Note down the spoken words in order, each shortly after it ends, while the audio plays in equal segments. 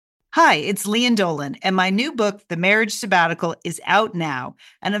Hi, it's Lian Dolan, and my new book, The Marriage Sabbatical, is out now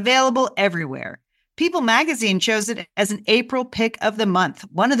and available everywhere. People magazine chose it as an April pick of the month,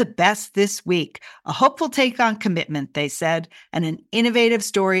 one of the best this week. A hopeful take on commitment, they said, and an innovative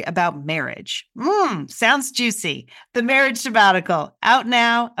story about marriage. Sounds juicy. The Marriage Sabbatical, out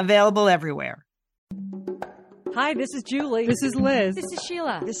now, available everywhere. Hi, this is Julie. This is Liz. This is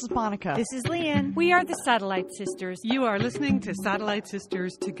Sheila. This is Monica. This is Lian. We are the Satellite Sisters. You are listening to Satellite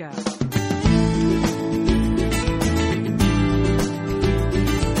Sisters to Go.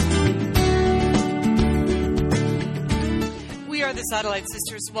 We are the Satellite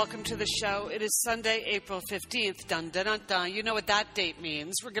Sisters. Welcome to the show. It is Sunday, April 15th. Dun, dun, dun, dun. You know what that date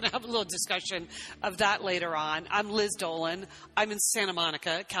means. We're going to have a little discussion of that later on. I'm Liz Dolan. I'm in Santa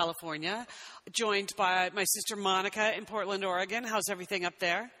Monica, California, joined by my sister Monica in Portland, Oregon. How's everything up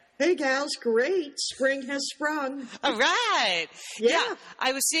there? Hey, gals, great. Spring has sprung. All right. Yeah.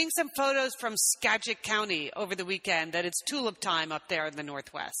 I was seeing some photos from Skagit County over the weekend that it's tulip time up there in the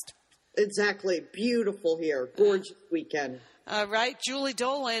Northwest. Exactly. Beautiful here. Gorgeous weekend. Right. Julie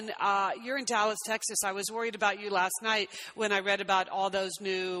Dolan, you're in Dallas, Texas. I was worried about you last night when I read about all those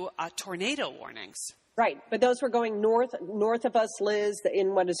new tornado warnings. Right, but those were going north of us, Liz,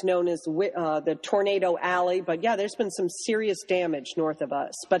 in what is known as the Tornado Alley. But yeah, there's been some serious damage north of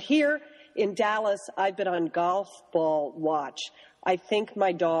us. But here in Dallas, I've been on golf ball watch. I think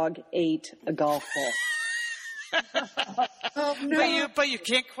my dog ate a golf ball. Oh, no. But you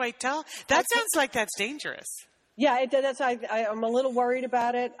can't quite tell. That sounds like that's dangerous. Yeah, I'm a little worried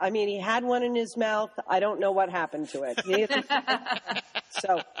about it. I mean, he had one in his mouth. I don't know what happened to it.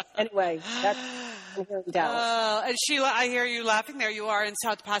 So, anyway, that's here in Dallas. And Sheila, I hear you laughing. There you are in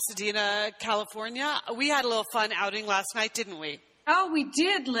South Pasadena, California. We had a little fun outing last night, didn't we? Oh, we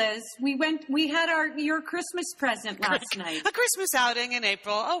did, Liz. We had your Christmas present last night. A Christmas outing in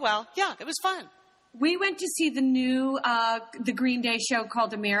April. Oh, well, yeah, it was fun. We went to see the new the Green Day show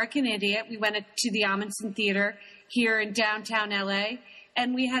called American Idiot. We went to the Amundsen Theater here in downtown LA,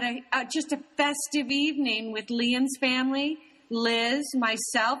 and we had just a festive evening with Lian's family, Liz,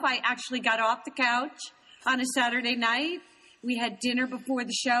 myself. I actually got off the couch on a Saturday night. We had dinner before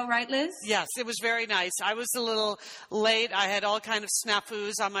the show, right, Liz? Yes, it was very nice. I was a little late. I had all kind of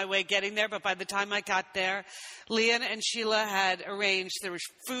snafus on my way getting there, but by the time I got there, Lian and Sheila had arranged. There was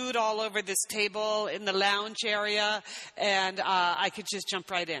food all over this table in the lounge area, and I could just jump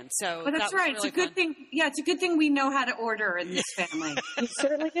right in. So well, that's that right. Was really it's a good fun. thing. Yeah, it's a good thing we know how to order in this family. You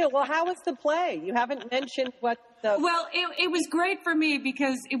certainly do. Well, how was the play? You haven't mentioned what the... Well, it was great for me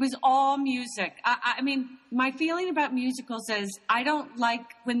because it was all music. I mean, my feeling about musicals is I don't like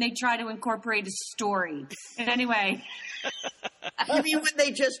when they try to incorporate a story. Anyway. You mean when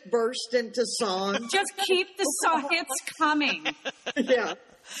they just burst into song? Just keep the hits coming. Yeah.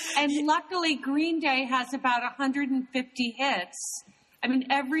 And luckily, Green Day has about 150 hits. I mean,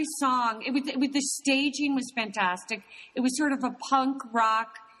 every song, the staging was fantastic. It was sort of a punk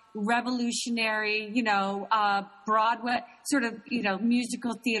rock, revolutionary, Broadway, sort of,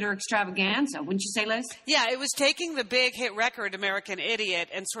 musical theater extravaganza. Wouldn't you say, Liz? Yeah, it was taking the big hit record, American Idiot,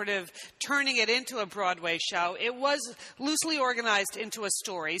 and sort of turning it into a Broadway show. It was loosely organized into a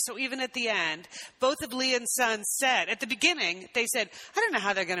story. So even at the end, both of Lian's sons said, at the beginning, they said, I don't know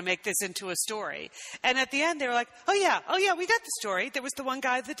how they're going to make this into a story. And at the end, they were like, oh yeah, we got the story. There was the one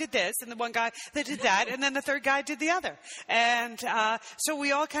guy that did this, and the one guy that did that, and then the third guy did the other. And so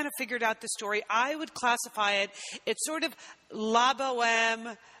we all kind of figured out the story. I would classify it, it's sort of La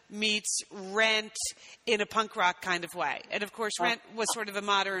Boheme meets Rent in a punk rock kind of way. And of course, Rent was sort of a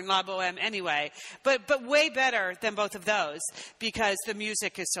modern La Boheme anyway, but way better than both of those because the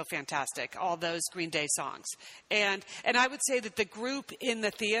music is so fantastic, all those Green Day songs. And I would say that the group in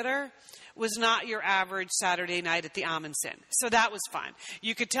the theater was not your average Saturday night at the Amundsen. So that was fun.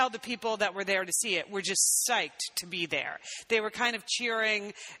 You could tell the people that were there to see it were just psyched to be there. They were kind of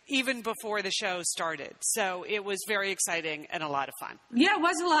cheering even before the show started. So it was very exciting and a lot of fun. Yeah, it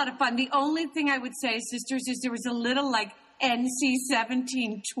was a lot of fun. The only thing I would say, sisters, is there was a little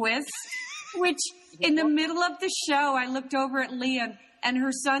NC-17 twist, which in the middle of the show, I looked over at Lian and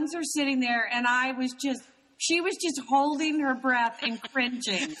her sons are sitting there and she was just holding her breath and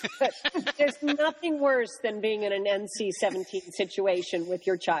cringing. But there's nothing worse than being in an NC-17 situation with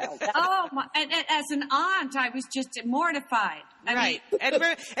your child. And as an aunt, I was just mortified. Right.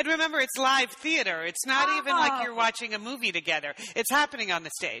 And remember, it's live theater. It's not even like you're watching a movie together. It's happening on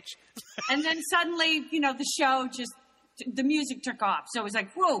the stage. And then suddenly, the show the music took off. So it was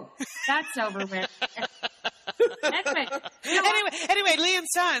like, whoa, that's over with. Anyway, Lee and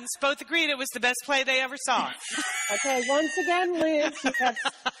Sons both agreed it was the best play they ever saw. Okay, once again, Liz, you have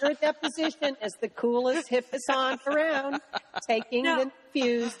secured that position as the coolest, hippest aunt around, taking the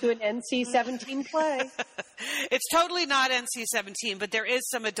Fuse to an NC-17 play. It's totally not NC-17, but there is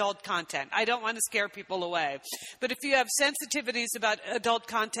some adult content. I don't want to scare people away. But if you have sensitivities about adult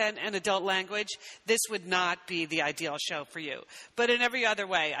content and adult language, this would not be the ideal show for you. But in every other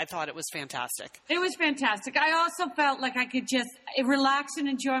way, I thought it was fantastic. It was fantastic. I also felt like I could just relax and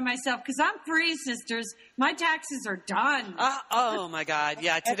enjoy myself because I'm free, sisters. My taxes are done. Oh, my God.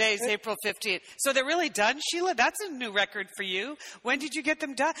 Yeah, today's April 15th. So they're really done, Sheila? That's a new record for you. When did you get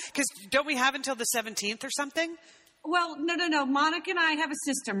them done? Because don't we have until the 17th or something? Well, no. Monica and I have a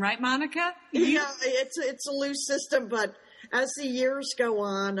system, right, Monica? Yeah, it's a loose system, but as the years go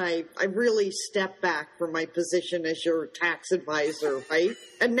on, I really step back from my position as your tax advisor, right?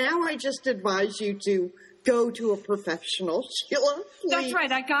 And now I just advise you to go to a professional, Sheila. Please. That's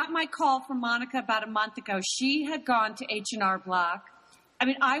right. I got my call from Monica about a month ago. She had gone to H&R Block. I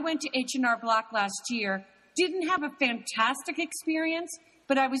mean, I went to H&R Block last year. Didn't have a fantastic experience,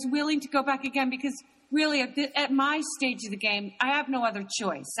 but I was willing to go back again because really at my stage of the game, I have no other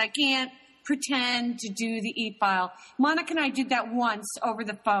choice. I can't pretend to do the e-file. Monica and I did that once over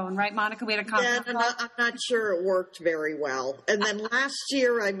the phone, right, Monica? We had a conference call. I'm not sure it worked very well. And then last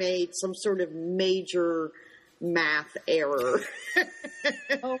year I made some sort of major math error.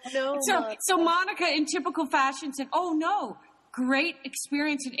 Oh, no. So Monica, in typical fashion, said, oh, no, great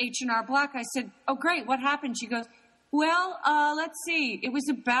experience at H&R Block. I said, oh, great. What happened? She goes, well, let's see. It was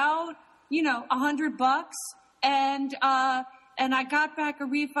about, $100, and I got back a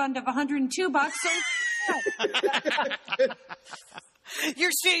refund of $102.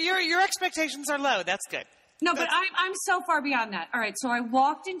 So your expectations are low. That's good. No, but I'm so far beyond that. All right, so I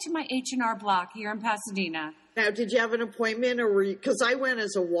walked into my H&R Block here in Pasadena. Now, did you have an appointment, or were you? Because I went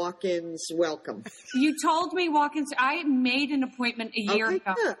as a walk-ins welcome. You told me walk-ins. I made an appointment a year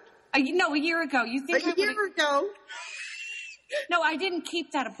ago. Good. A year ago. You think a year ago? No, I didn't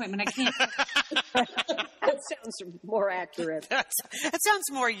keep that appointment. I can't. That sounds more accurate. That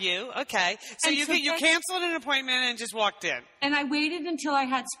sounds more you. Okay. So you canceled an appointment and just walked in. And I waited until I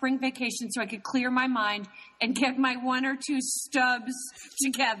had spring vacation so I could clear my mind and get my one or two stubs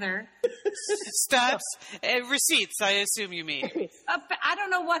together. Stubs? Receipts, I assume you mean. I don't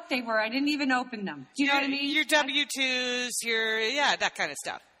know what they were. I didn't even open them. Do you know what I mean? Your W-2s, that kind of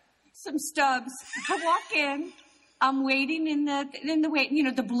stuff. Some stubs. I walk in. I'm waiting in the wait,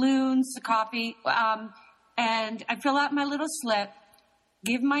 the balloons, the coffee, and I fill out my little slip,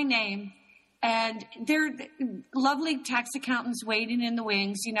 give my name, and they're lovely tax accountants waiting in the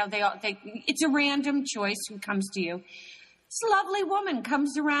wings. It's a random choice who comes to you. This lovely woman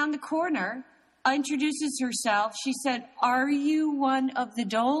comes around the corner, introduces herself. She said, "Are you one of the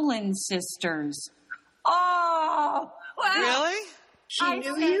Dolan sisters?" Oh, well, really? She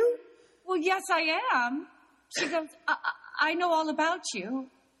knew you? Well, yes, I am. She goes, I know all about you.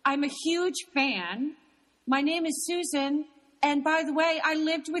 I'm a huge fan. My name is Susan. And by the way, I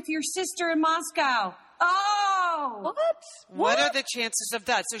lived with your sister in Moscow. Oh! What are the chances of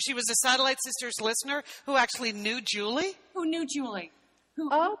that? So she was a Satellite Sisters listener who actually knew Julie? Who knew Julie?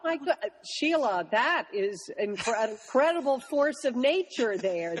 Oh, my God. Sheila, that is an incredible force of nature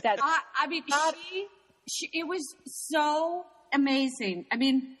there. That it was so amazing. I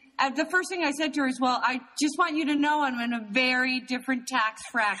mean, the first thing I said to her is, well, I just want you to know I'm in a very different tax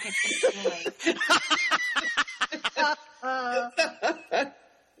bracket than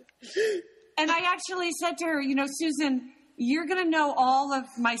And I actually said to her, Susan, you're going to know all of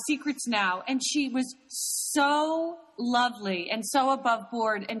my secrets now. And she was so lovely and so above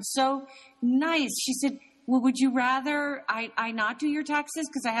board and so nice. She said, well, would you rather I not do your taxes?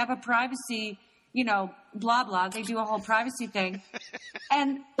 Because I have a privacy blah, blah. They do a whole privacy thing.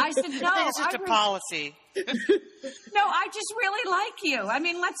 And I said, no. It's just a policy. No, I just really like you. I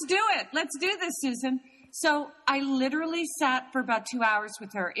mean, let's do it. Let's do this, Susan. So I literally sat for about 2 hours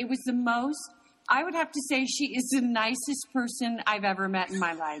with her. It was the most, I would have to say she is the nicest person I've ever met in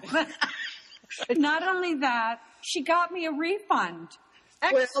my life. Not only that, she got me a refund.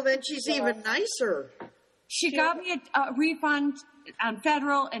 Well, then she's even nicer. She got me a refund on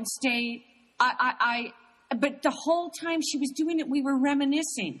federal and state. But the whole time she was doing it, we were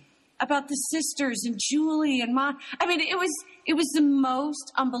reminiscing about the sisters and Julie and Mom. I mean, it was the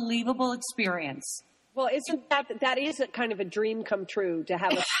most unbelievable experience. Well, isn't that is a kind of a dream come true to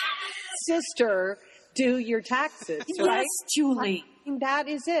have a sister do your taxes, right? Yes, Julie. I mean, that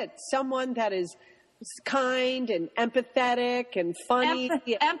is it. Someone that is kind and empathetic and funny.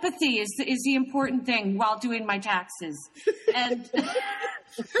 Empathy is the important thing while doing my taxes. And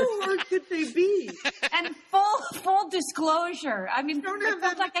How hard could they be? and full disclosure. I mean, Don't I have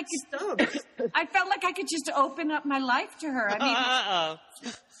felt that like I felt like I could just open up my life to her. I mean,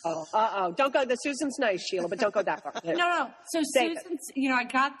 Don't go. Susan's nice, Sheila, but don't go that far. no. So Save Susan's, I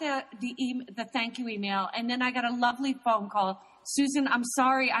got the thank you email, and then I got a lovely phone call. Susan, I'm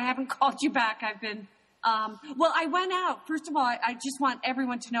sorry, I haven't called you back. I've been, I went out. First of all, I just want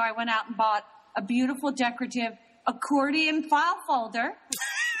everyone to know I went out and bought a beautiful decorative accordion file folder.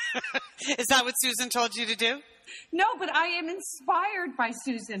 Is that what Susan told you to do? No, but I am inspired by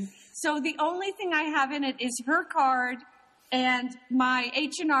Susan. So the only thing I have in it is her card and my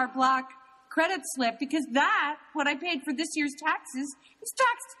H&R Block credit slip, because what I paid for this year's taxes, is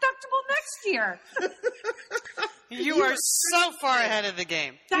tax deductible next year. You are so far ahead of the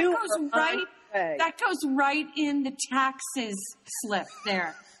game. That goes right in the taxes slip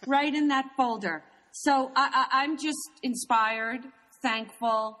there, right in that folder. So I'm just inspired,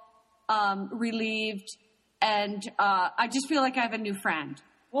 thankful, relieved, and I just feel like I have a new friend.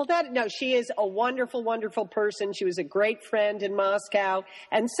 Well, she is a wonderful, wonderful person. She was a great friend in Moscow.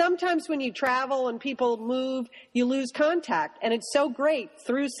 And sometimes when you travel and people move, you lose contact. And it's so great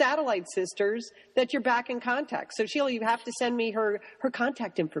through Satellite Sisters that you're back in contact. So, Sheila, you have to send me her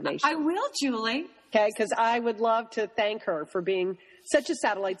contact information. I will, Julie. Okay, because I would love to thank her for being such a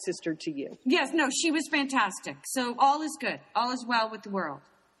Satellite Sister to you. Yes, no, she was fantastic. So all is good. All is well with the world.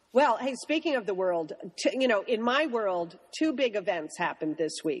 Well, hey, speaking of the world, in my world, 2 big events happened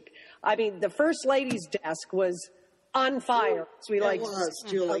this week. I mean, the First Lady's desk was on fire, as we like to say.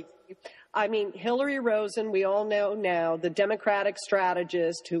 Julie. I mean, Hillary Rosen, we all know now, the Democratic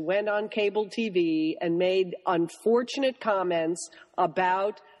strategist who went on cable TV and made unfortunate comments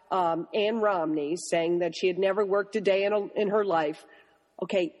about Ann Romney, saying that she had never worked a day in her life.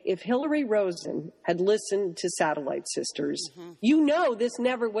 Okay, if Hillary Rosen had listened to Satellite Sisters, this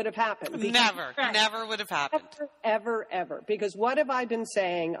never would have happened. Never would have happened. Ever. Because what have I been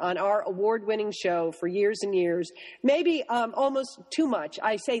saying on our award-winning show for years and years? Maybe almost too much.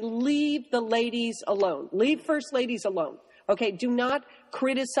 I say leave the ladies alone. Leave First Ladies alone. Okay, do not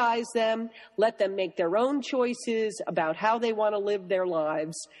criticize them. Let them make their own choices about how they want to live their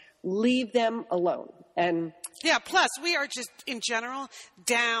lives. Leave them alone. And yeah, plus we are just in general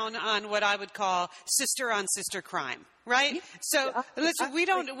down on what I would call sister on sister crime, right? Yeah. So listen,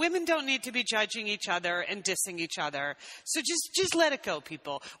 women don't need to be judging each other and dissing each other. So just let it go,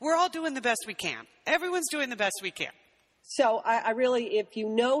 people. We're all doing the best we can. Everyone's doing the best we can. So I really, if you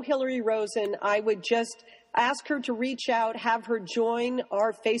know Hillary Rosen, I would just ask her to reach out, have her join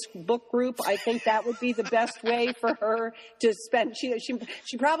our Facebook group. I think that would be the best way for her to spend.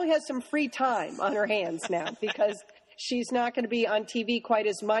 She probably has some free time on her hands now because she's not going to be on TV quite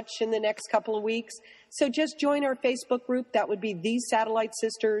as much in the next couple of weeks. So just join our Facebook group. That would be The Satellite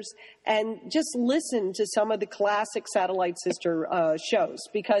Sisters, and just listen to some of the classic Satellite Sister shows,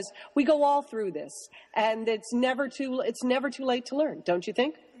 because we go all through this, and it's never too late to learn, don't you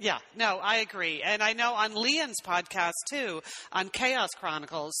think? Yeah, no, I agree. And I know on Leon's podcast, too, on Chaos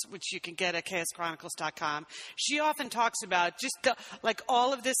Chronicles, which you can get at chaoschronicles.com, she often talks about just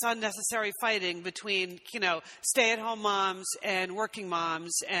all of this unnecessary fighting between, stay-at-home moms and working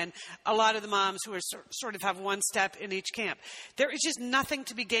moms, and a lot of the moms who are sort of have one step in each camp. There is just nothing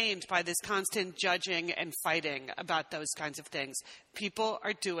to be gained by this constant judging and fighting about those kinds of things. People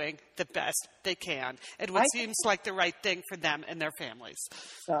are doing the best they can and what seems like the right thing for them and their families.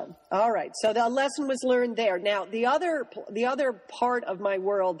 All right. So the lesson was learned there. Now, the other part of my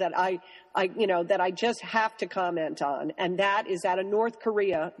world that I just have to comment on, and that is out of North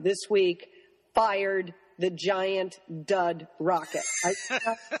Korea this week, fired the giant dud rocket.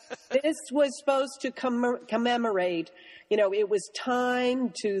 This was supposed to commemorate, it was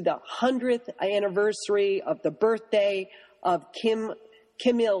timed to the 100th anniversary of the birthday of Kim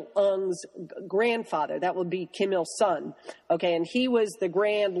Il-sung's grandfather. That would be Kim Il-sung. Okay, and he was the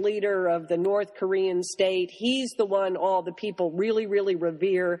grand leader of the North Korean state. He's the one all the people really, really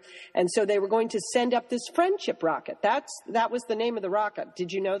revere. And so they were going to send up this friendship rocket. That was the name of the rocket.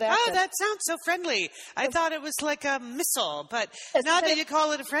 Did you know that? Oh, that sounds so friendly. I thought it was like a missile, but now that you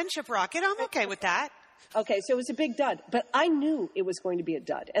call it a friendship rocket, I'm okay with that. Okay, so it was a big dud, but I knew it was going to be a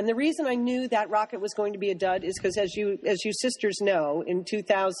dud. And the reason I knew that rocket was going to be a dud is because, as you sisters know, in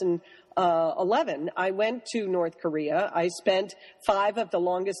 2011, I went to North Korea. I spent 5 of the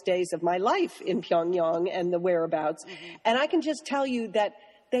longest days of my life in Pyongyang and the whereabouts. Mm-hmm. And I can just tell you that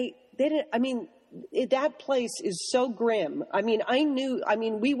they didn't, that place is so grim. I mean,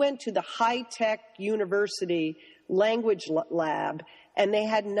 we went to the high-tech university language lab, and they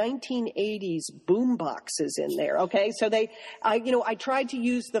had 1980s boom boxes in there. Okay. So I tried to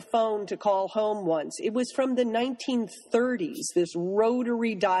use the phone to call home once. It was from the 1930s, this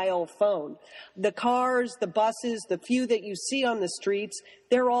rotary dial phone. The cars, the buses, the few that you see on the streets,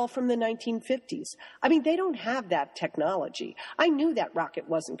 they're all from the 1950s. I mean, they don't have that technology. I knew that rocket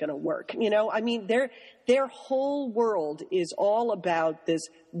wasn't going to work. I mean, their whole world is all about this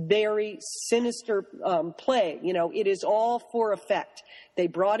very sinister play. It is all for effect. They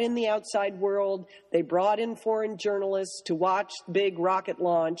brought in the outside world. They brought in foreign journalists to watch the big rocket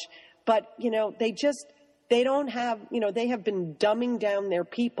launch. But, they don't have, they have been dumbing down their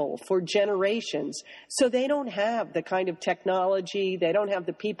people for generations. So they don't have the kind of technology. They don't have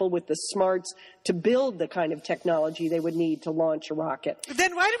the people with the smarts to build the kind of technology they would need to launch a rocket.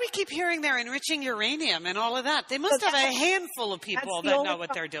 Then why do we keep hearing they're enriching uranium and all of that? They must have a handful of people that know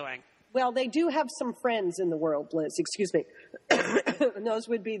what they're doing. Well, they do have some friends in the world, Liz. Excuse me. And those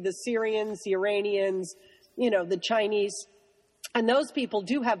would be the Syrians, the Iranians, the Chinese. And those people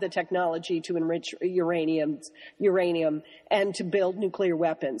do have the technology to enrich uranium and to build nuclear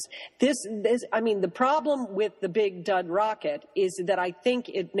weapons. The problem with the big dud rocket is that I think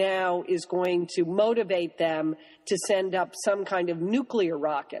it now is going to motivate them to send up some kind of nuclear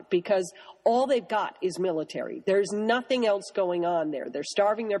rocket, because all they've got is military. There's nothing else going on there. They're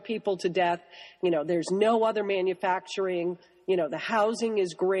starving their people to death. There's no other manufacturing. The housing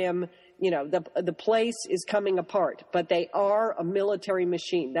is grim. The place is coming apart, but they are a military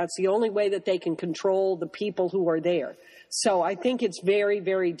machine. That's the only way that they can control the people who are there. So I think it's very,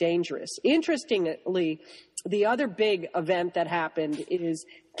 very dangerous. Interestingly, the other big event that happened is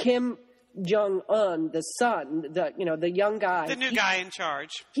Kim Jong-un, the son, the young guy. The new guy in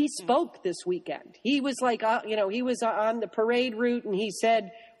charge. He spoke this weekend. He was he was on the parade route, and he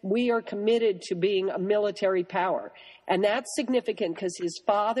said, we are committed to being a military power. And that's significant because his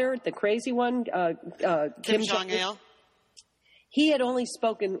father, the crazy one, Kim Jong-il, he had only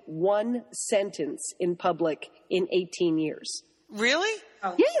spoken one sentence in public in 18 years. Really?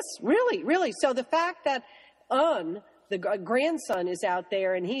 Oh. Yes, really, really. So the fact that the grandson is out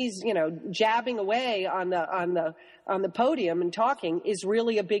there and he's, jabbing away on the podium and talking is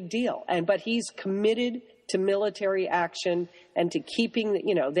really a big deal. But he's committed to military action and to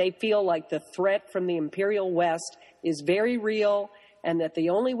keeping, they feel like the threat from the Imperial West is very real, and that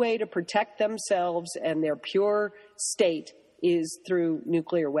the only way to protect themselves and their pure state is through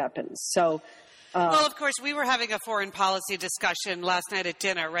nuclear weapons. So, well, of course, we were having a foreign policy discussion last night at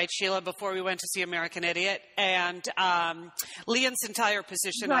dinner, right, Sheila, before we went to see American Idiot. And Leon's entire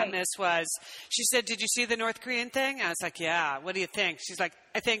position on this was, she said, did you see the North Korean thing? I was like, yeah, what do you think? She's like,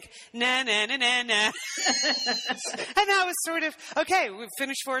 I think, nah, nah, nah, nah, nah. And that was sort of, okay, we've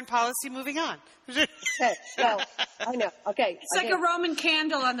finished foreign policy, moving on. Okay, well, I know. Okay. It's like a Roman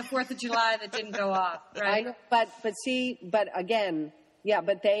candle on the 4th of July that didn't go off, right? I know, but again, yeah,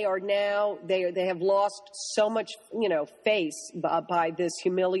 but they are now, they have lost so much, face by this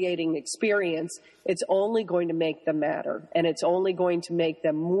humiliating experience. It's only going to make them madder, and it's only going to make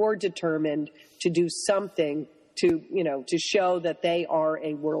them more determined to do something to show that they are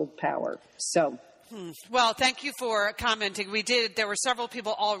a world power. So. Well, thank you for commenting. There were several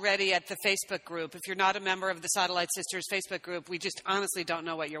people already at the Facebook group. If you're not a member of the Satellite Sisters Facebook group, we just honestly don't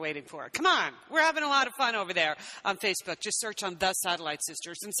know what you're waiting for. Come on. We're having a lot of fun over there on Facebook. Just search on The Satellite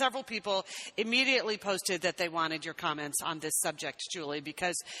Sisters. And several people immediately posted that they wanted your comments on this subject, Julie,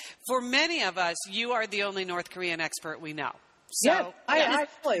 because for many of us, you are the only North Korean expert we know. So, yeah,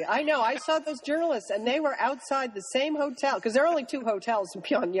 I know. I saw those journalists, and they were outside the same hotel, because there are only 2 hotels in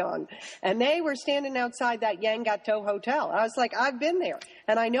Pyongyang, and they were standing outside that Yangato hotel. I was like, I've been there,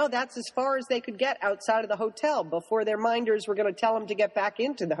 and I know that's as far as they could get outside of the hotel before their minders were going to tell them to get back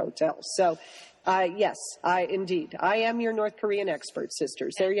into the hotel. So, yes, I am your North Korean expert,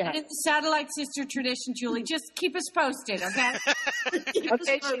 sisters. There you have it. In the Satellite Sister tradition, Julie, just keep us posted, okay?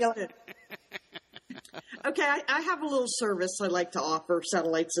 Okay, Sheila. Okay, I have a little service I'd like to offer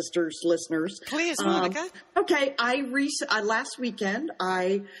Satellite Sisters listeners. Please, Monica. Okay, last weekend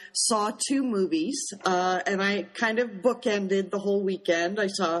I saw 2 movies, and I kind of bookended the whole weekend. I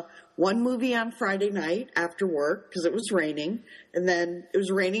saw one movie on Friday night after work because it was raining, and then it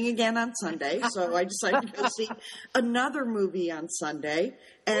was raining again on Sunday, so I decided to go see another movie on Sunday.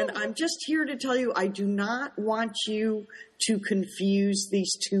 And I'm just here to tell you, I do not want you to confuse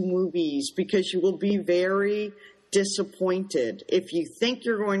these 2 movies, because you will be very disappointed if you think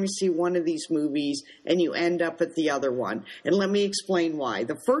you're going to see one of these movies and you end up at the other one. And let me explain why.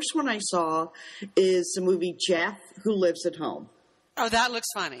 The first one I saw is the movie Jeff, Who Lives at Home. Oh, that looks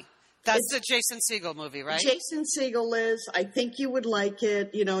funny. That's the Jason Segel movie, right? Jason Segel is. I think you would like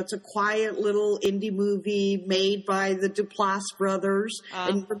it. You know, it's a quiet little indie movie made by the Duplass brothers.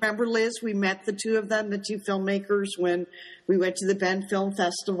 And remember, Liz, we met the two of them, the two filmmakers, when we went to the Bend Film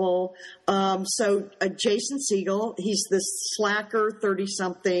Festival. So Jason Segel, he's this slacker,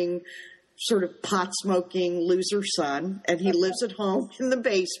 30-something, sort of pot-smoking loser son, and he lives at home in the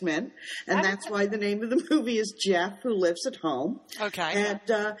basement, and that's why the name of the movie is Jeff, Who Lives at Home. Okay. And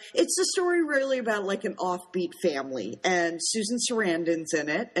it's a story really about like an offbeat family, and Susan Sarandon's in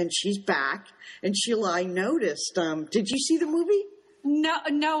it, and she's back. And Sheila, I noticed, did you see the movie?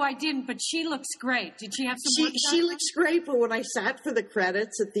 No, I didn't, but she looks great. Did she have some work done? She looks great, but when I sat for the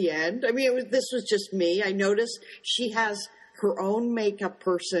credits at the end, I mean, this was just me, I noticed she has her own makeup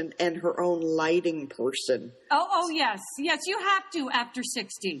person and her own lighting person. Oh, yes. Yes, you have to after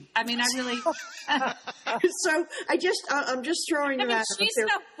 60. I mean, I really... So I'm just throwing that out there. She's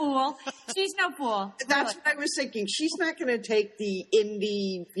no fool. She's no fool. That's what I was thinking. She's not going to take the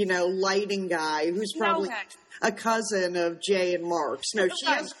indie, lighting guy who's probably a cousin of Jay and Mark's. No, she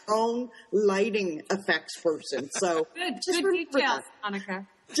has her own lighting effects person. So good details, Monica.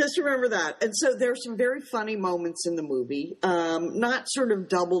 Just remember that. And so there's some very funny moments in the movie, not sort of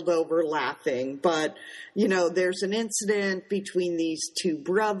doubled over laughing, but, there's an incident between these two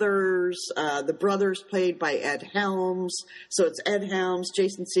brothers. The brother's played by Ed Helms. So it's Ed Helms,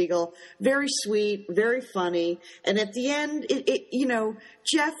 Jason Segel. Very sweet, very funny. And at the end,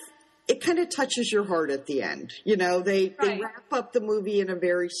 Jeff, it kind of touches your heart at the end. They wrap up the movie in a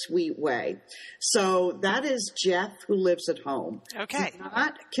very sweet way. So that is Jeff, Who Lives at Home. Okay. Do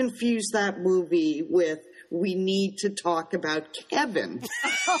not confuse that movie with We Need to Talk About Kevin.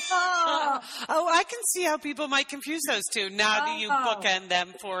 I can see how people might confuse those two. Now do you bookend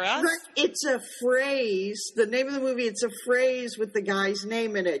them for us? It's a phrase. The name of the movie, it's a phrase with the guy's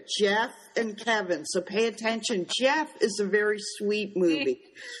name in it. Jeff and Kevin. So pay attention. Jeff is a very sweet movie.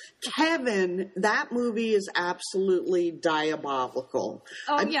 Kevin, that movie is absolutely diabolical.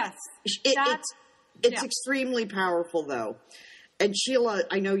 Yes. It's extremely powerful, though. And Sheila,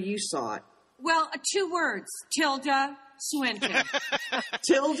 I know you saw it. Well, 2 words. Tilda Swinton.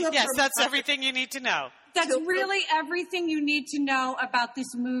 Tilda? Yes, that's everything you need to know. That's really everything you need to know about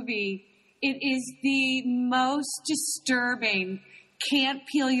this movie. It is the most disturbing, can't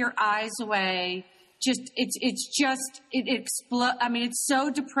peel your eyes away. It explodes. I mean, it's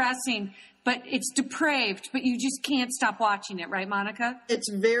so depressing, but it's depraved, but you just can't stop watching it, right, Monica?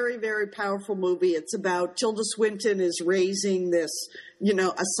 It's a very, very powerful movie. It's about Tilda Swinton is raising this,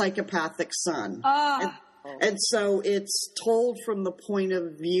 a psychopathic son. And so it's told from the point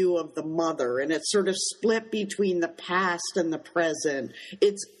of view of the mother, and it's sort of split between the past and the present.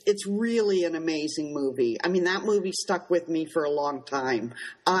 It's really an amazing movie. I mean, that movie stuck with me for a long time.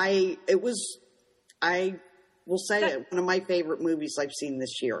 I will say it, one of my favorite movies I've seen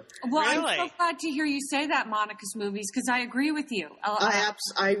this year. Well, really? I'm so glad to hear you say that, Monica's movies, because I agree with you.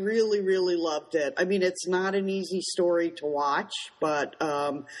 I really, really loved it. I mean, it's not an easy story to watch, but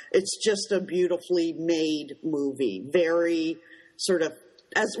it's just a beautifully made movie. Very sort of,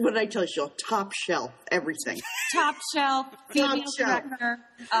 as what did I tell you, top shelf, everything. Top shelf, female director,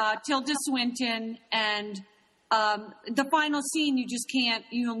 Tilda Swinton, and the final scene,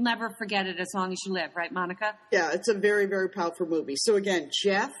 you'll never forget it as long as you live, right, Monica? Yeah, it's a very, very powerful movie. So again,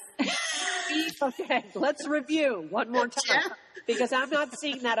 Jeff. Okay, let's review one more time. Because I'm not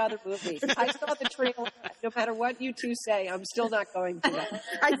seeing that other movie. I saw the trailer. No matter what you two say, I'm still not going to that.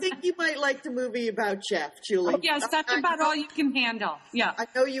 I think you might like the movie about Jeff, Julie. Oh, yes, that's about all you can handle. Yeah. I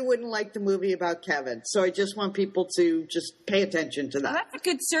know you wouldn't like the movie about Kevin, so I just want people to just pay attention to that. Well, that's a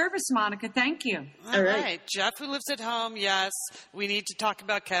good service, Monica. Thank you. All right. Jeff, Who Lives at Home, yes. We Need to Talk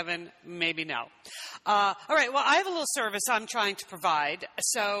About Kevin, maybe no. All right, well, I have a little service I'm trying to provide.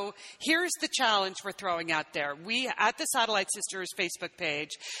 So here's the challenge we're throwing out there. We, at the Satellite Sisters Facebook page,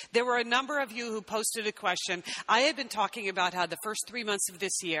 there were a number of you who posted a question. I had been talking about how the first 3 months of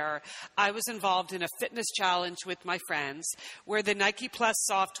this year, I was involved in a fitness challenge with my friends, where the Nike Plus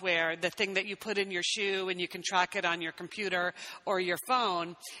software, the thing that you put in your shoe and you can track it on your computer or your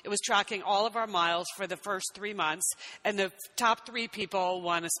phone, it was tracking all of our miles for the first 3 months, and the top 3 people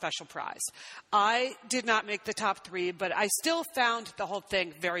won a special prize. I did not make the top 3, but I still found the whole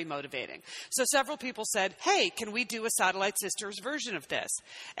thing very motivating. So several people said, hey, can we do a Satellite Sisters Sisters version of this.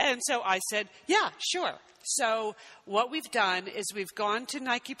 And so I said, yeah, sure. So what we've done is we've gone to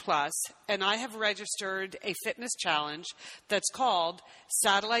Nike Plus, and I have registered a fitness challenge that's called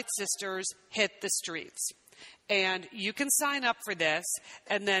Satellite Sisters Hit the Streets. And you can sign up for this,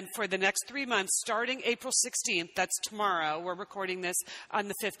 and then for the next 3 months, starting April 16th, that's tomorrow, we're recording this on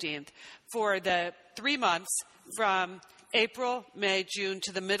the 15th, for the 3 months from April, May, June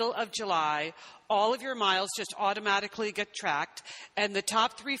to the middle of July, all of your miles just automatically get tracked, and the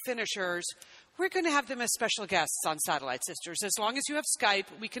top 3 finishers, we're going to have them as special guests on Satellite Sisters. As long as you have Skype,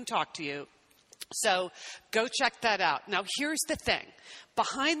 we can talk to you. So go check that out. Now, here's the thing.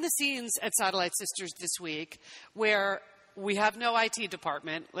 Behind the scenes at Satellite Sisters this week, where we have no IT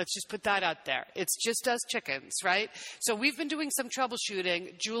department, let's just put that out there. It's just us chickens, right? So we've been doing some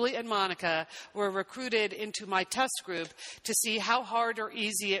troubleshooting. Julie and Monica were recruited into my test group to see how hard or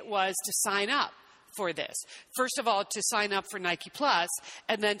easy it was to sign up for this. First of all, to sign up for Nike Plus,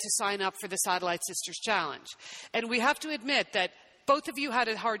 and then to sign up for the Satellite Sisters Challenge. And we have to admit that both of you had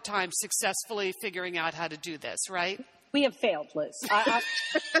a hard time successfully figuring out how to do this, right? We have failed, Liz. I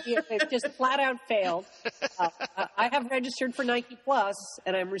just flat out failed. I have registered for Nike Plus,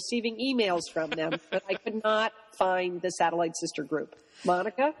 and I'm receiving emails from them, but I could not find the Satellite Sister group.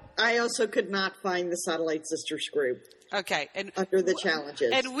 Monica? I also could not find the Satellite Sisters group. Okay. And under the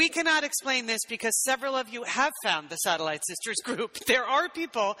challenges. And we cannot explain this because several of you have found the Satellite Sisters group. There are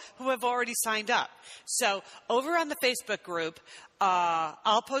people who have already signed up. So over on the Facebook group,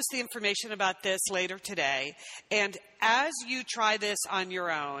 I'll post the information about this later today. And as you try this on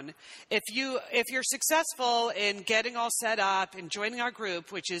your own, if you're successful in getting all set up and joining our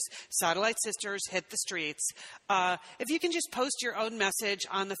group, which is Satellite Sisters Hit the Streets, if you can just post your own message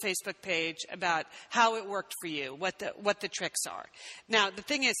on the Facebook page about how it worked for you, what the tricks are. Now, the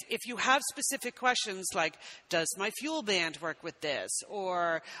thing is, if you have specific questions like, does my fuel band work with this?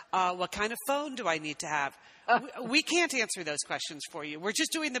 Or what kind of phone do I need to have? We can't answer those questions for you. We're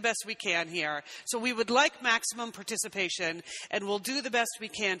just doing the best we can here. So we would like maximum participation, and we'll do the best we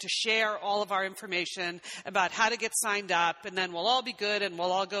can to share all of our information about how to get signed up, and then we'll all be good and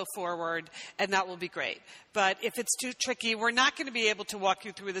we'll all go forward, and that will be great. But if it's too tricky, we're not going to be able to walk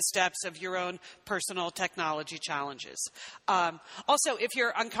you through the steps of your own personal technology challenges. Also, if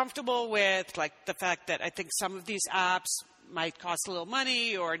you're uncomfortable with like the fact that I think some of these apps might cost a little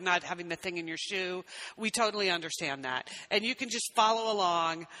money or not having the thing in your shoe, we totally understand that. And you can just follow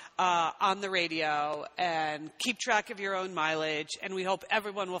along on the radio and keep track of your own mileage, and we hope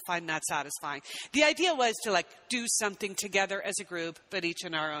everyone will find that satisfying. The idea was to like do something together as a group, but each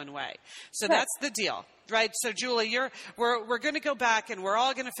in our own way. So that's the deal. Right. So, Julie, we're going to go back and we're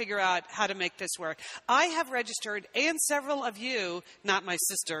all going to figure out how to make this work. I have registered, and several of you, not my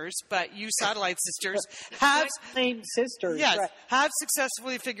sisters, but you Satellite Sisters, have named sisters. Yes, right. have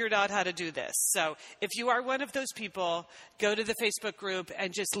successfully figured out how to do this. So, if you are one of those people, go to the Facebook group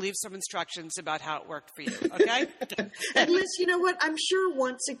and just leave some instructions about how it worked for you. Okay. And Liz, you know what? I'm sure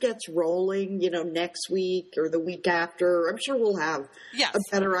once it gets rolling, next week or the week after, I'm sure we'll have a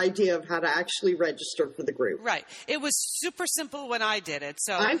better idea of how to actually register for the group. Right. It was super simple when I did it.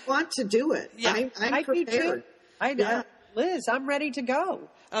 So I want to do it. Yeah. I'm prepared. Liz, I'm ready to go.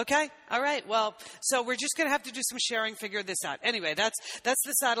 Okay. All right. Well, so we're just going to have to do some sharing, figure this out. Anyway, that's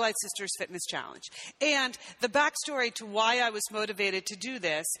the Satellite Sisters Fitness Challenge. And the backstory to why I was motivated to do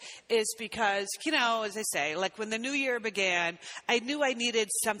this is because, as I say, like when the new year began, I knew I needed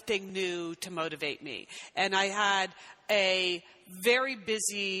something new to motivate me. And I had a very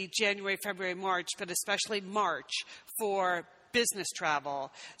busy January, February, March, but especially March for business travel.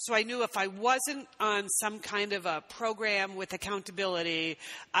 So I knew if I wasn't on some kind of a program with accountability,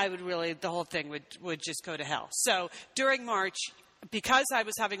 the whole thing would just go to hell. So during March, because I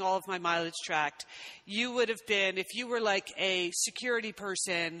was having all of my mileage tracked, you would have been, if you were like a security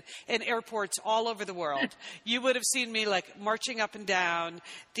person in airports all over the world, you would have seen me like marching up and down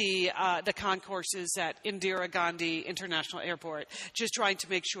the concourses at Indira Gandhi International Airport, just trying to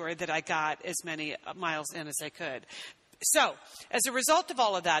make sure that I got as many miles in as I could. So, as a result of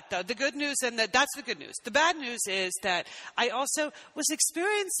all of that, though, the good news, and that's the good news. The bad news is that I also was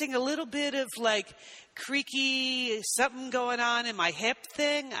experiencing a little bit of like creaky something going on in my hip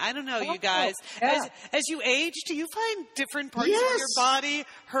thing. I don't know, you guys. Yeah. As you age, do you find different parts of your body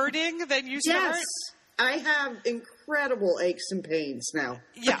hurting than used to hurt? Yes. I have incredible aches and pains now.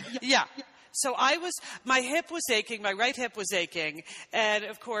 Yeah. So my hip was aching, my right hip was aching, and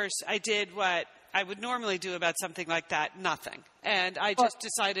of course I did what I would normally do about something like that, nothing. And I just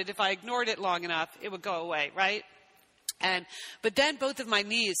decided if I ignored it long enough, it would go away, right? But then both of my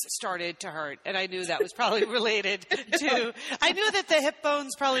knees started to hurt, and I knew that was probably related to, I knew that the hip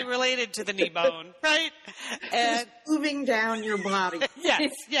bone's probably related to the knee bone, right? And moving down your body.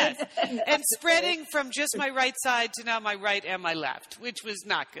 Yes. And spreading from just my right side to now my right and my left, which was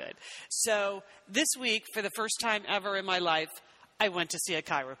not good. So this week, for the first time ever in my life, I went to see a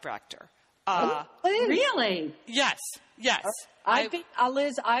chiropractor. Really? Yes. I've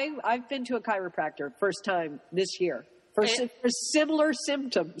been to a chiropractor first time this year for similar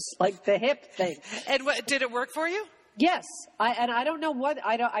symptoms like the hip thing. And did it work for you? Yes, I don't know what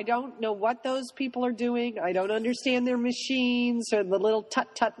I don't know what those people are doing. I don't understand their machines or the little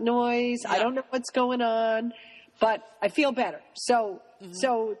tut tut noise. Yeah. I don't know what's going on, but I feel better. So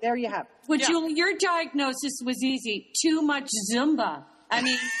there you have it. Well, Julie, your diagnosis was easy. Too much Zumba. I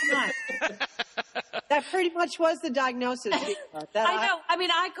mean, come on. That pretty much was the diagnosis. I know. I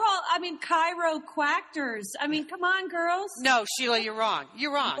mean, chiropractors. I mean, come on, girls. No, Sheila, you're wrong.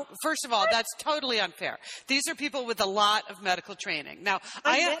 You're wrong. First of all, that's totally unfair. These are people with a lot of medical training. Now,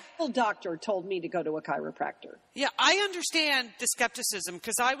 my medical doctor told me to go to a chiropractor. Yeah, I understand the skepticism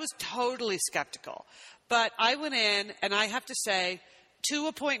because I was totally skeptical. But I went in, and I have to say, 2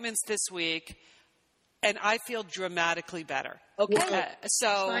 appointments this week, and I feel dramatically better. Okay.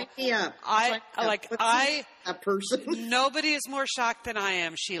 So a person. Nobody is more shocked than I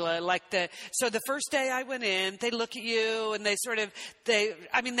am, Sheila. So the first day I went in, they look at you and they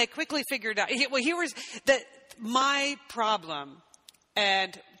quickly figured out. Well, here was my problem,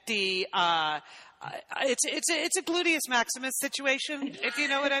 and the it's a gluteus maximus situation, if you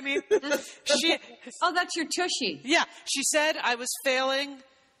know what I mean. That's your tushy. Yeah, she said I was failing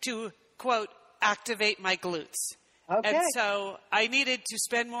to quote activate my glutes. Okay. And so I needed to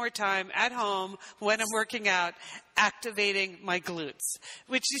spend more time at home when I'm working out activating my glutes,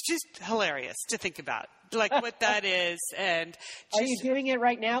 which is just hilarious to think about, like what that is. And are you doing it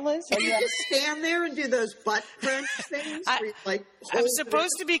right now, Liz? Are you just stand there and do those butt clench things? I'm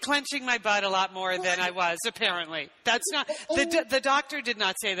supposed to be clenching my butt a lot more than I was, apparently. That's not the doctor did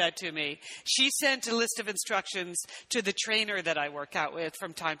not say that to me. She sent a list of instructions to the trainer that I work out with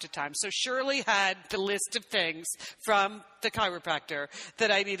from time to time. So Shirley had the list of things from the chiropractor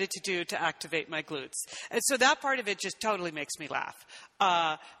that I needed to do to activate my glutes. And so that part of it just totally makes me laugh.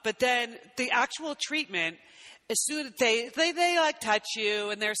 But then the actual treatment, as soon as they like touch you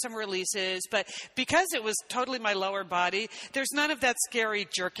and there's some releases, but because it was totally my lower body, there's none of that scary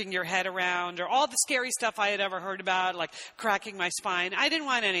jerking your head around or all the scary stuff I had ever heard about, like cracking my spine. I didn't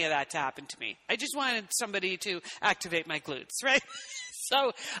want any of that to happen to me. I just wanted somebody to activate my glutes, right?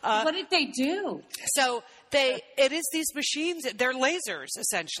 So, what did they do? So it is these machines, they're lasers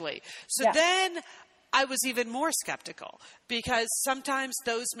essentially. So then I was even more skeptical because sometimes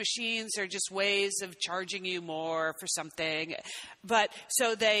those machines are just ways of charging you more for something. But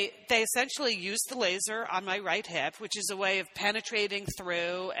so they essentially use the laser on my right hip, which is a way of penetrating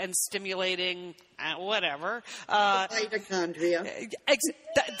through and stimulating whatever. Mitochondria.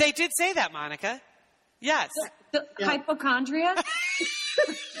 They did say that, Monica. Yes. The hypochondria?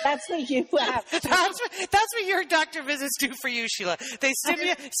 That's what you have. That's what your doctor visits do for you, Sheila. They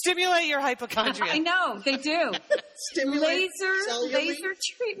stimulate your hypochondria. I know, they do. Laser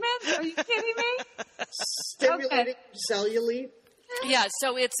treatment? Are you kidding me? Stimulating cellulite. Yeah,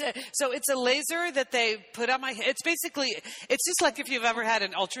 so it's a laser that they put on my head. It's just like if you've ever had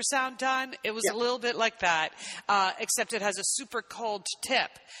an ultrasound done. It was a little bit like that, except it has a super cold tip,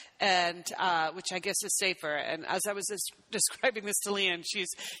 and which I guess is safer. And as I was describing this to Leanne, she's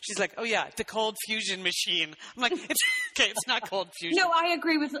like, "Oh yeah, the cold fusion machine." I'm like, "It's not cold fusion." No, I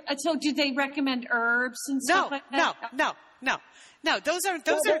agree with. So, did they recommend herbs and stuff like that? No. Those are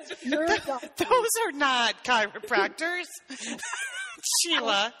not chiropractors.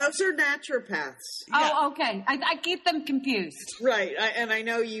 Sheila. Those are naturopaths. Oh, okay. I get them confused. Right. And I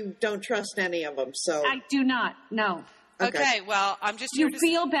know you don't trust any of them, so. I do not. No. Okay, well, I'm just here to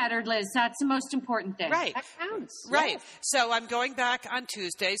feel better, Liz. That's the most important thing. Right. That counts. Right. Yes. So I'm going back on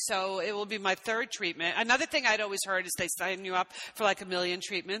Tuesday, so it will be my 3rd treatment. Another thing I'd always heard is they sign you up for like 1 million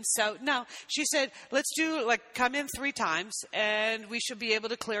treatments. So no, she said, let's come in 3 times and we should be able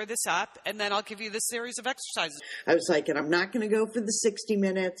to clear this up, and then I'll give you this series of exercises. I was like, and I'm not going to go for the 60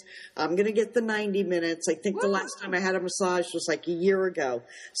 minutes. I'm going to get the 90 minutes. I think the last time I had a massage was like a year ago.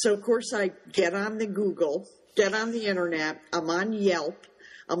 So of course I get on the Google, get on the internet. I'm on Yelp.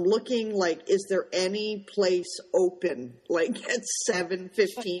 I'm looking like, is there any place open like at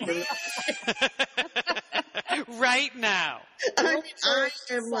 7:15? Right now. I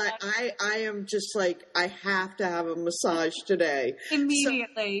am just like, I have to have a massage today.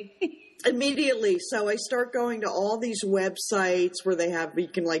 Immediately. Immediately. So I start going to all these websites where you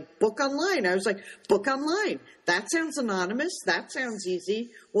can like book online. I was like, book online. That sounds anonymous. That sounds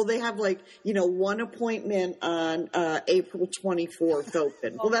easy. Well, they have like, one appointment on April 24th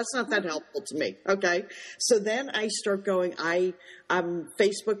open. Well, that's not that helpful to me. Okay. So then I start going, I'm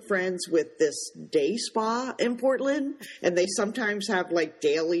Facebook friends with this day spa in Portland, and they sometimes have like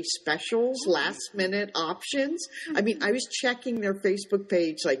daily specials, last minute options. I mean, I was checking their Facebook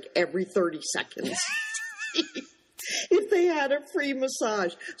page like every 30 seconds. If they had a free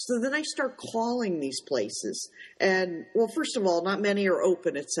massage. So then I start calling these places. And, well, first of all, not many are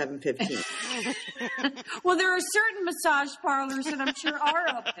open at 7:15. Well, there are certain massage parlors that I'm sure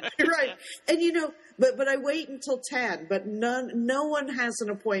are open. Right. And, but I wait until 10, but no one has an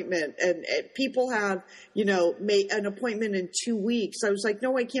appointment. And people have, made an appointment in 2 weeks. I was like,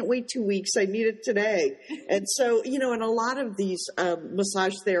 no, I can't wait 2 weeks. I need it today. And so, and a lot of these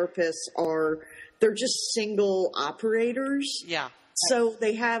massage therapists they're just single operators. Yeah. So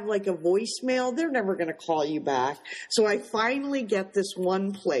they have like a voicemail. They're never going to call you back. So I finally get this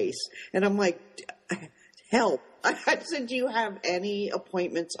one place and I'm like, help. I said, do you have any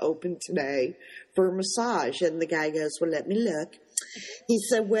appointments open today for a massage? And the guy goes, well, let me look. He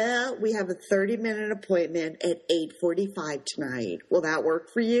said, well, we have a 30-minute appointment at 8:45 tonight. Will that work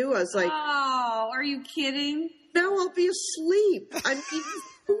for you? I was like, oh, are you kidding? No, I'll be asleep. I mean,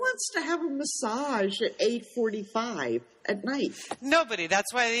 who wants to have a massage at 8:45 at night? Nobody.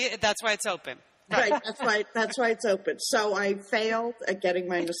 That's why it's open. Right. That's why it's open. So I failed at getting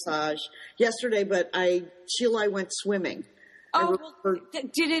my massage yesterday, but Sheila, I went swimming. Oh,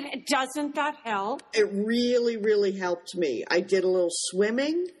 doesn't that help? It really, really helped me. I did a little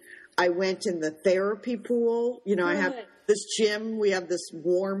swimming. I went in the therapy pool. I have this gym. We have this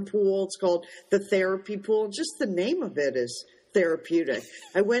warm pool. It's called the therapy pool. Just the name of it is therapeutic.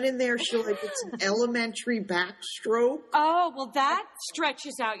 I went in there. Sheila, I did some elementary backstroke. Oh, well, that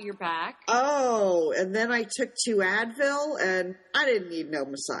stretches out your back. Oh, and then I took 2 Advil, and I didn't need no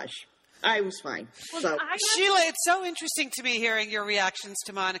massage. I was fine. Well, Sheila, it's so interesting to me hearing your reactions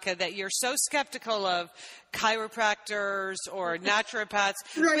to Monica that you're so skeptical of chiropractors or naturopaths.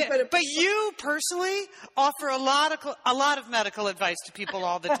 Right, but you personally offer a lot of medical advice to people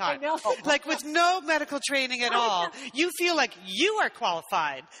all the time. I know. Like with no medical training at all. You feel like you are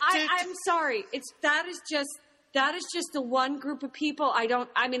qualified. I'm sorry. That is just the one group of people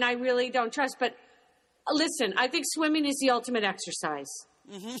I really don't trust. But listen, I think swimming is the ultimate exercise.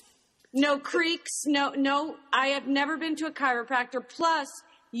 Mm-hmm. No creeks, no. I have never been to a chiropractor. Plus,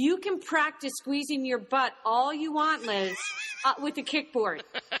 you can practice squeezing your butt all you want, Liz, with a kickboard.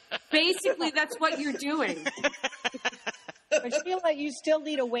 Basically, that's what you're doing. But Sheila, you still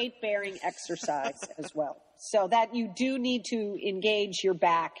need a weight-bearing exercise as well. So that you do need to engage your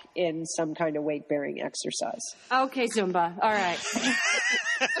back in some kind of weight-bearing exercise. Okay, Zumba. All right.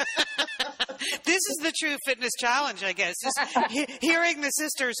 This is the true fitness challenge, I guess. Just hearing the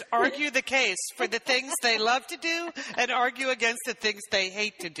sisters argue the case for the things they love to do and argue against the things they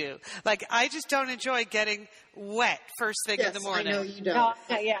hate to do. Like, I just don't enjoy getting wet first thing in the morning. I know you don't.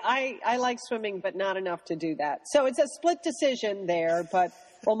 Yeah, I like swimming, but not enough to do that. So it's a split decision there. But,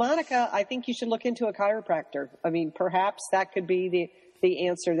 well, Monica, I think you should look into a chiropractor. I mean, perhaps that could be the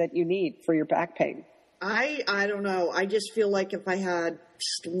answer that you need for your back pain. I don't know. I just feel like if I had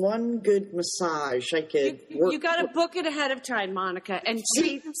just one good massage, I could work. You got to book it ahead of time, Monica, and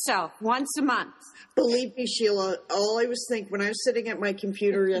treat yourself once a month. Believe me, Sheila, all I was thinking when I was sitting at my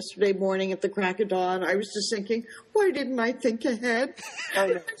computer yesterday morning at the crack of dawn, I was just thinking, why didn't I think ahead?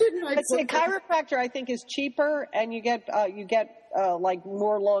 But see, a chiropractor, I think, is cheaper, and you get like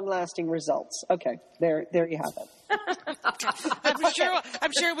more long-lasting results. Okay, there you have it.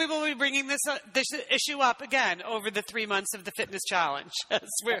 I'm sure we will be bringing this issue up again over the 3 months of the fitness challenge.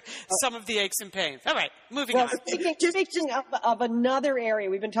 Where some of the aches and pains. All right, moving on. Speaking of another area,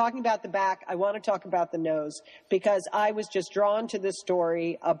 we've been talking about the back. I want to talk about the nose because I was just drawn to this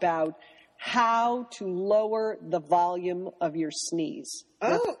story about how to lower the volume of your sneeze.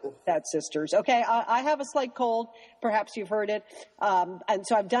 Oh. That, sisters. Okay, I have a slight cold. Perhaps you've heard it. And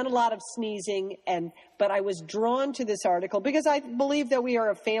so I've done a lot of sneezing, but I was drawn to this article because I believe that we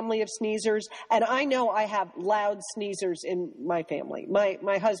are a family of sneezers, and I know I have loud sneezers in my family.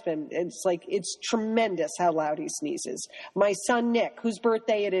 My husband, it's tremendous how loud he sneezes. My son, Nick, whose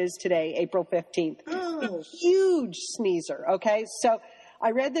birthday it is today, April 15th, a huge sneezer, okay? So I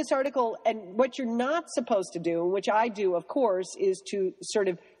read this article, and what you're not supposed to do, which I do, of course, is to sort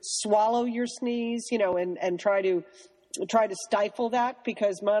of swallow your sneeze, and try to stifle that,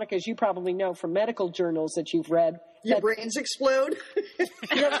 because, Monica, as you probably know from medical journals that you've read, Your brains explode?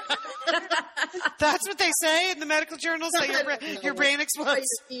 That's what they say in the medical journals, that your brain explodes.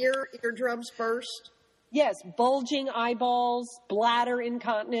 Eardrums burst? Yes, bulging eyeballs, bladder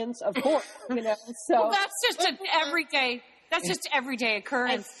incontinence, of course. So Well, that's just an everyday. That's just everyday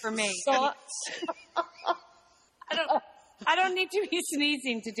occurrence for me. I don't need to be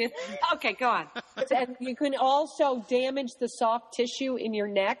sneezing to do. Okay, go on. And you can also damage the soft tissue in your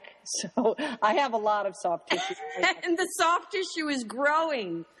neck. So I have a lot of soft tissue. And the soft tissue is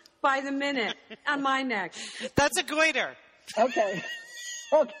growing by the minute on my neck. That's a goiter. Okay.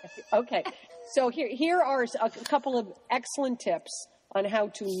 So here are a couple of excellent tips on how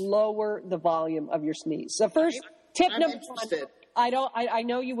to lower the volume of your sneeze. So first, tip number one. I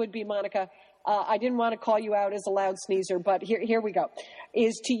know you would be, Monica. I didn't want to call you out as a loud sneezer, but here we go,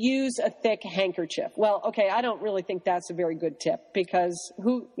 is to use a thick handkerchief. Well, okay, I don't really think that's a very good tip because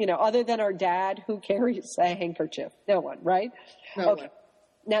other than our dad, who carries a handkerchief? No one, right? No okay. one.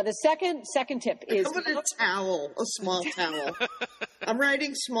 Now, the second tip is... How about a towel, a small towel? I'm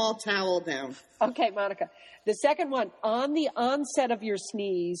writing small towel down. Okay, Monica. The second one, on the onset of your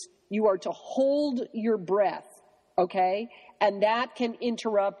sneeze, you are to hold your breath, okay? And that can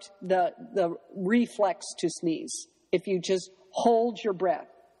interrupt the reflex to sneeze if you just hold your breath.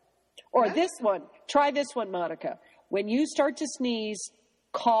 Or this one, try this one, Monica. When you start to sneeze,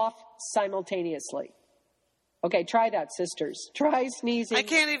 cough simultaneously. Okay, try that, sisters. Try sneezing. I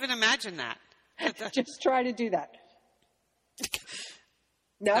can't even imagine that. Just try to do that.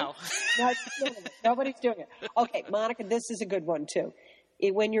 No? Nobody's doing it. Okay, Monica, this is a good one, too.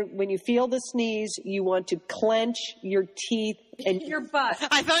 When you feel the sneeze, you want to clench your teeth and your butt.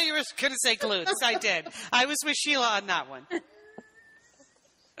 I thought you were going to say glutes. I did. I was with Sheila on that one.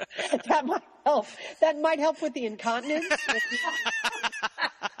 That might help. That might help with the incontinence.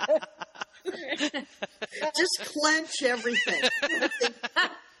 Just clench everything.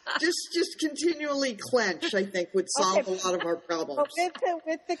 Just continually clench, I think, would solve a lot of our problems.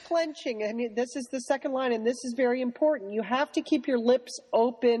 With the clenching, I mean, this is the second line, and this is very important. You have to keep your lips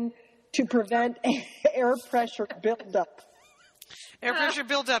open to prevent air pressure buildup. Air pressure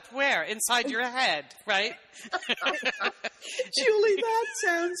buildup where? Inside your head, right? Julie, that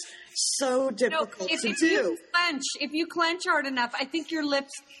sounds so difficult to do. If you clench hard enough, I think your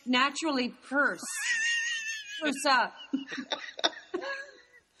lips naturally purse up.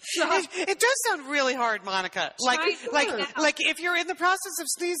 It does sound really hard, Monica. Like if you're in the process of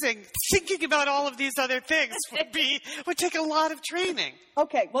sneezing, thinking about all of these other things would take a lot of training.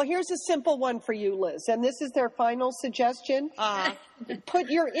 Okay, well, here's a simple one for you, Liz, and this is their final suggestion. Put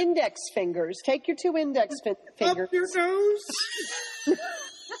your index fingers. Take your two index fingers. Up your nose.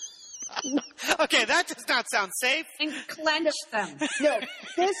 Okay, that does not sound safe. And clench them. You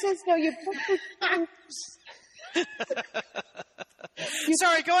put your fingers.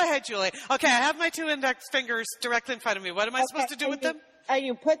 Sorry, go ahead, Julie. Okay, I have my two index fingers directly in front of me. What am I supposed to do with them? And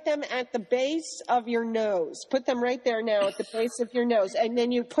you put them at the base of your nose. Put them right there now at the base of your nose. And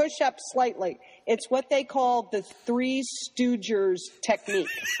then you push up slightly. It's what they call the Three Stoogers technique.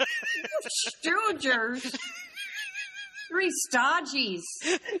 Stoogers? Three Stodgies.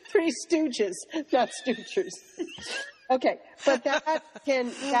 Three Stooges, not Stoogers. Okay, but that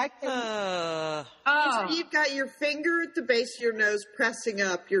can. So you've got your finger at the base of your nose pressing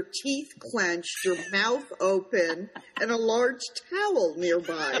up, your teeth clenched, your mouth open, and a large towel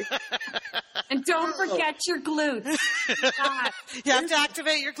nearby. And don't forget your glutes. You have to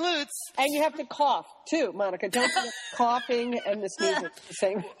activate your glutes. And you have to cough, too, Monica. Don't forget coughing and the sneezing. The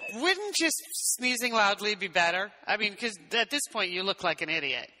same. Wouldn't just sneezing loudly be better? I mean, because at this point you look like an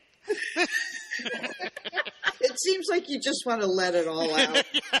idiot. It seems like you just want to let it all out.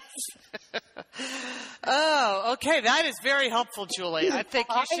 Yes. Oh, okay. That is very helpful, Julie. I think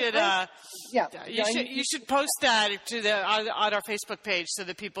you should. You should post that on our Facebook page so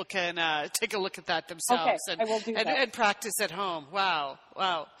that people can take a look at that themselves. Okay, I will do that. And practice at home. Wow.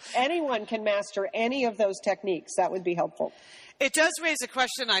 Anyone can master any of those techniques. That would be helpful. It does raise a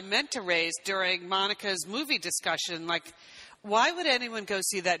question I meant to raise during Monica's movie discussion, like, why would anyone go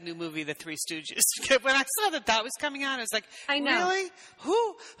see that new movie, The Three Stooges? When I saw that was coming out, I was like, I know. Really?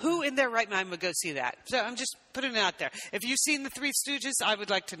 Who in their right mind would go see that? So I'm just putting it out there. If you've seen The Three Stooges, I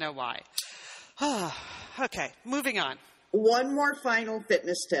would like to know why. Okay, moving on. One more final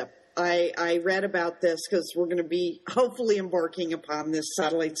fitness tip. I read about this because we're going to be hopefully embarking upon this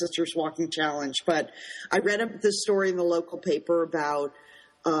Satellite Sisters Walking Challenge. But I read this story in the local paper about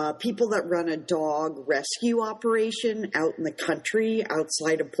people that run a dog rescue operation out in the country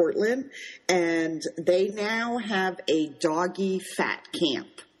outside of Portland. And they now have a doggy fat camp.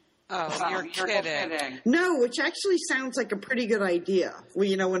 Oh, you're kidding. No, which actually sounds like a pretty good idea.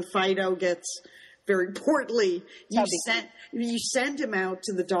 Well, when Fido gets very portly, you send him out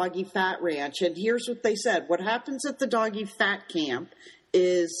to the Doggy Fat Ranch. And here's what they said. What happens at the Doggy Fat Camp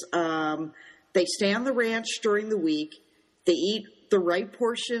is they stay on the ranch during the week. They eat the right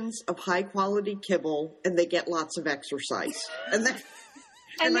portions of high-quality kibble, and they get lots of exercise. And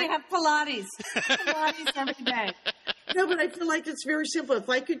they have Pilates. Pilates every day. No, but I feel like it's very simple. If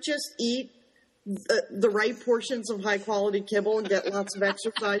I could just eat the right portions of high-quality kibble and get lots of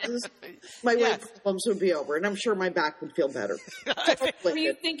exercises, my weight problems would be over, and I'm sure my back would feel better. Were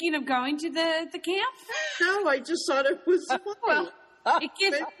you thinking of going to the camp? No, I just thought it was funny. Well, I'll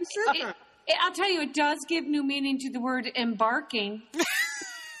tell you, it does give new meaning to the word embarking.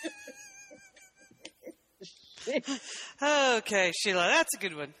 Okay, Sheila, that's a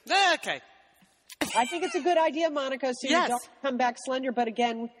good one. Okay. I think it's a good idea, Monica, so you don't come back slender. But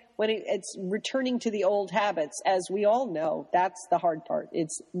again, when it's returning to the old habits, as we all know, that's the hard part.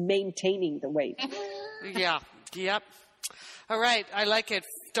 It's maintaining the weight. Yeah. Yep. All right. I like it.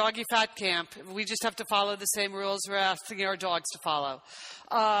 Doggy Fat Camp. We just have to follow the same rules we're asking our dogs to follow.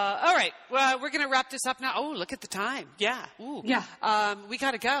 All right. Well, we're going to wrap this up now. Oh, look at the time. Yeah. Ooh. Yeah. We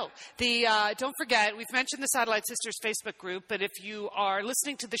got to go. Don't forget, we've mentioned the Satellite Sisters Facebook group, but if you are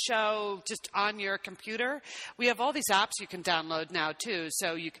listening to the show just on your computer, we have all these apps you can download now too.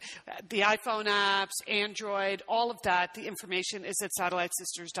 So the iPhone apps, Android, all of that. The information is at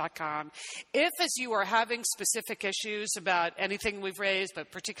satellitesisters.com. If, as you are having specific issues about anything we've raised, but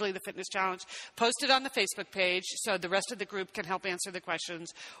particularly the fitness challenge, post it on the Facebook page so the rest of the group can help answer the questions.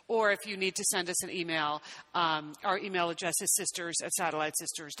 Or if you need to send us an email, our email address is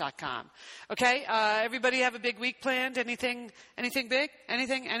sisters@satellitesisters.com. Okay, everybody have a big week planned? Anything big?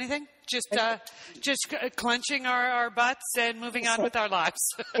 Anything? Just clenching our butts and moving on with our lives.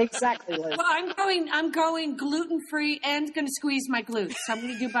 Exactly, Liz. Well, I'm going gluten-free and going to squeeze my glutes. So I'm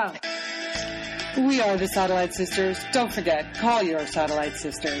going to do both. We are the Satellite Sisters. Don't forget, call your Satellite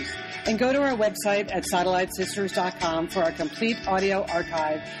Sisters. And go to our website at satellitesisters.com for our complete audio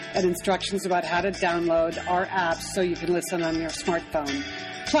archive and instructions about how to download our apps so you can listen on your smartphone.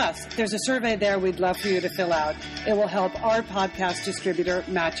 Plus, there's a survey there we'd love for you to fill out. It will help our podcast distributor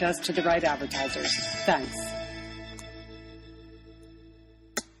match us to the right advertisers. Thanks.